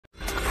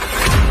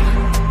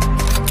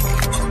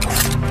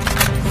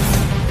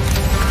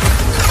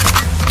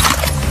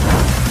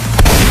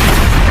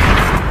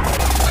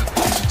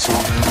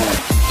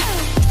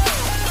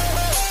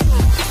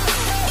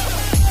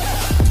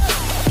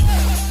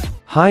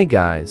Hi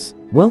guys,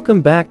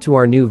 welcome back to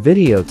our new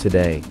video.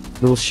 Today,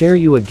 we'll share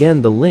you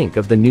again the link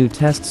of the new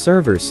test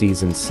server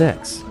season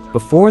 6.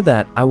 Before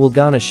that, I will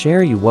gonna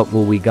share you what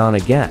will we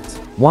gonna get.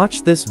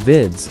 Watch this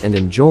vids and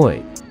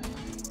enjoy.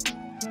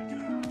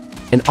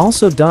 And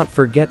also don't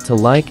forget to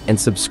like and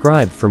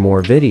subscribe for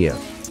more video.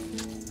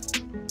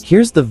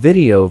 Here's the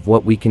video of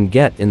what we can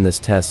get in this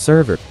test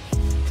server.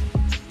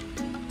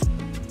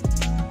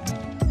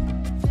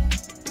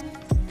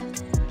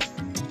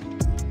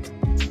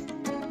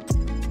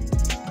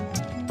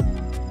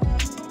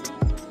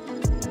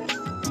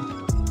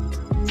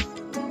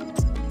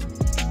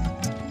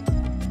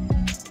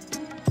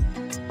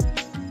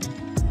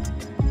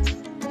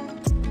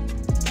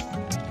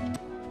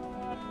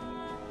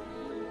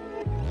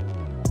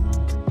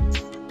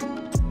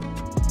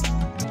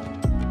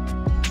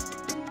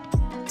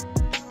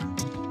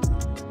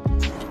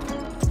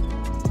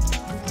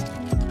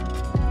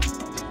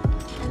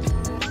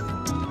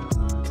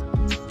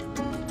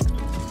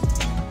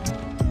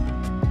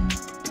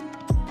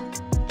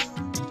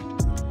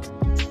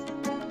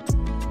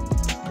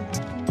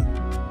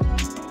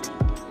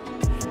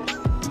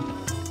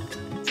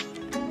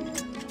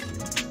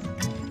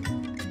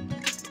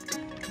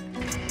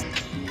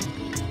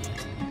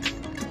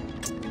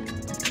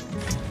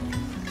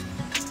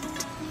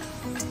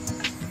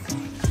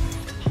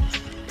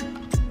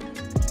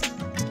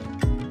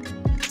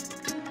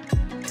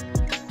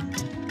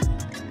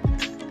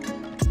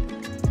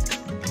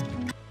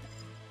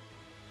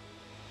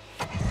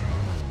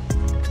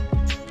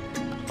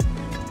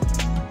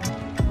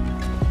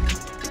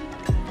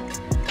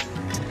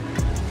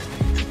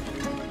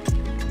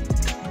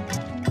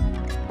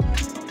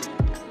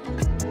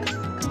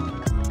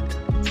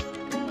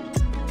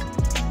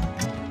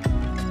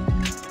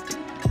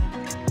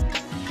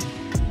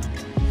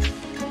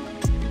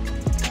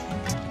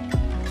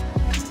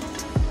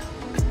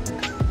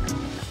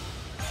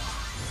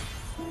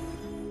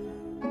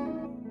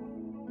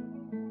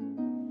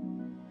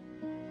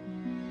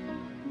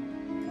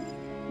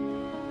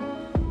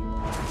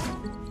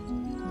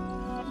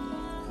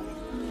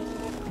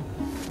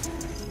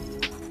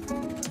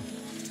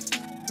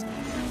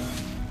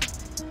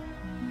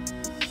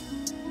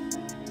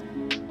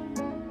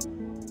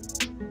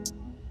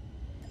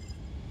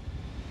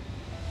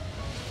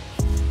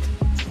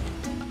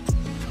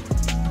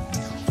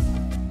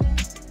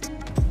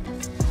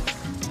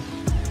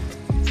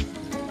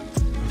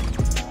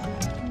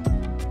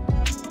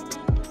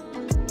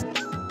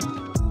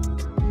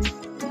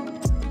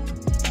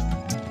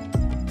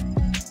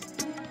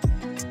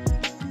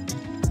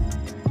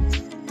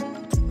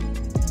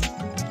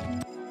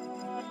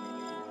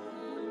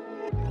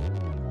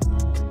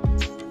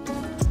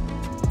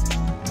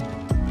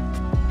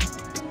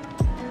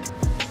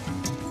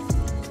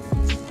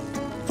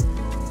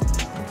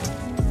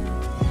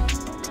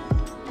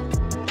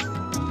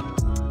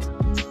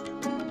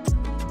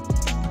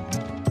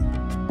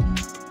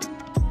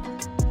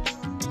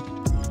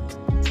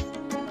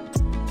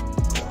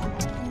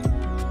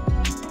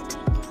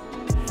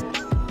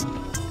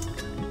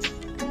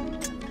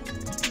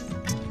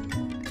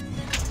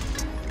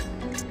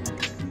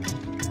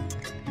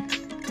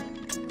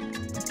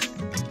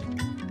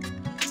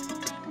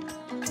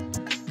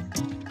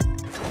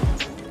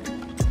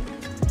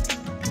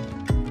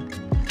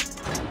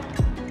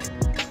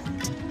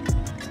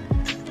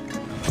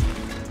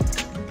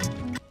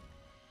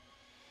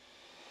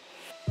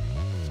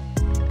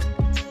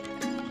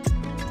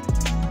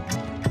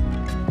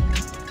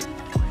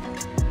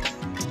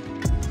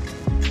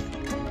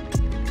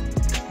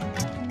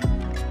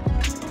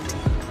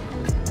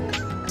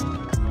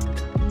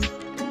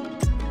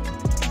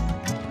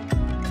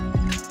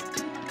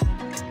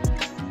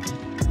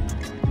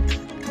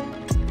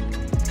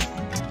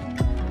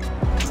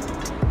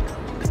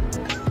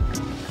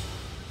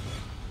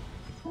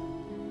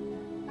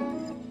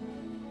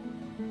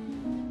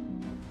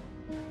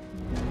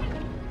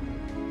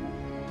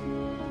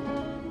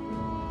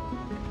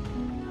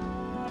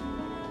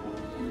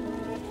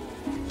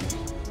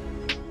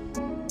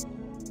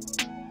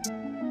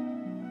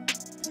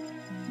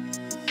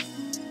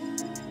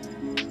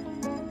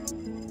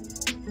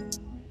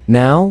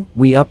 Now,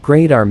 we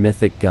upgrade our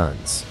mythic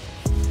guns.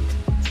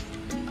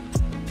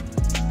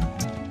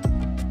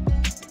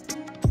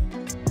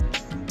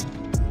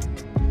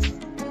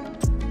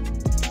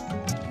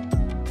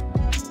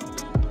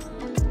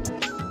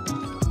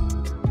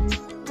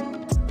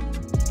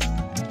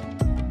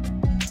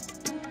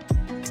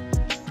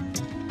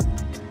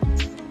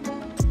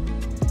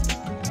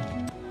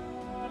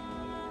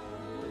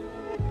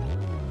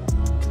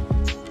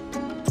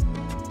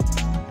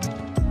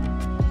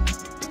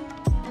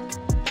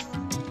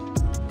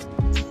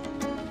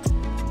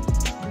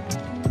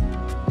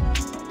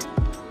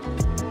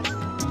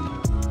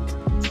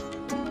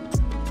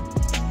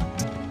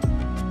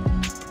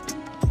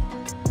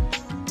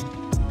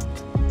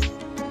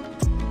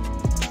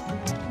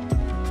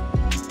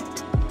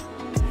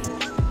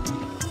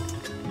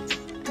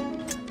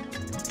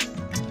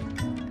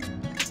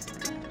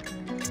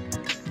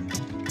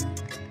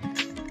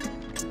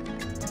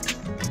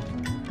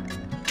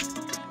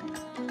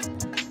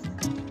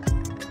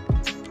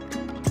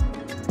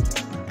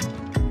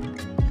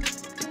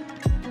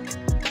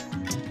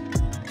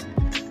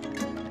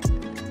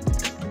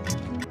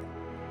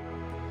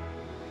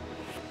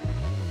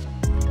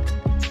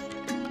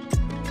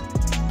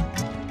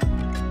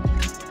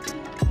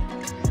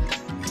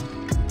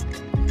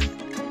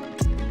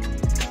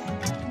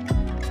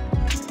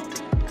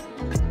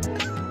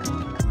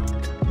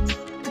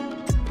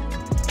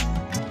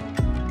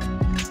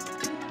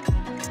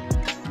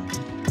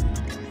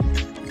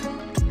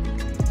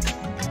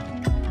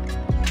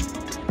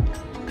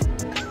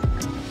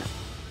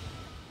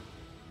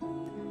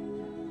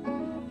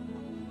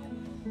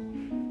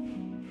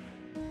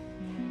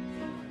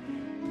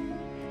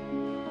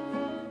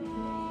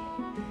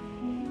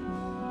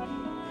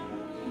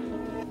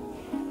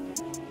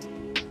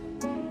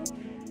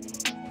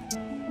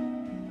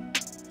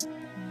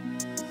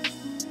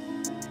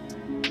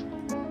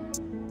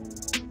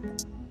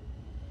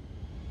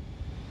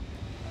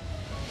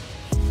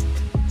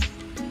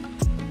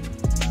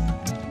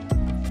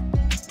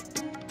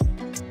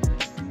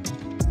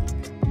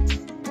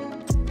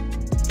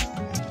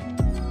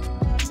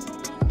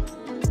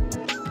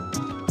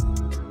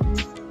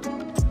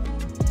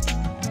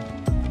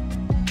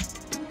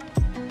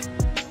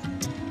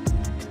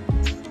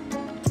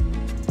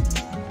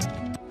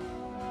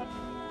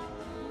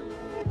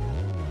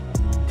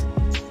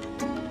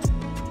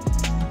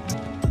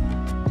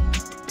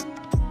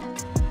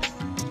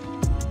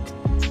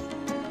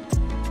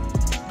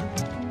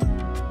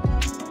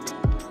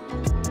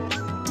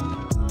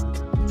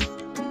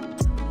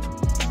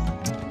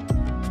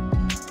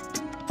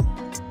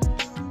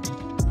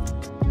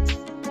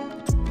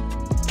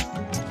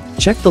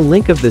 Check the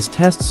link of this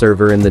test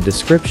server in the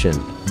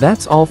description.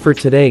 That's all for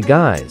today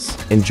guys.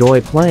 Enjoy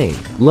playing.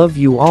 Love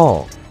you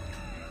all.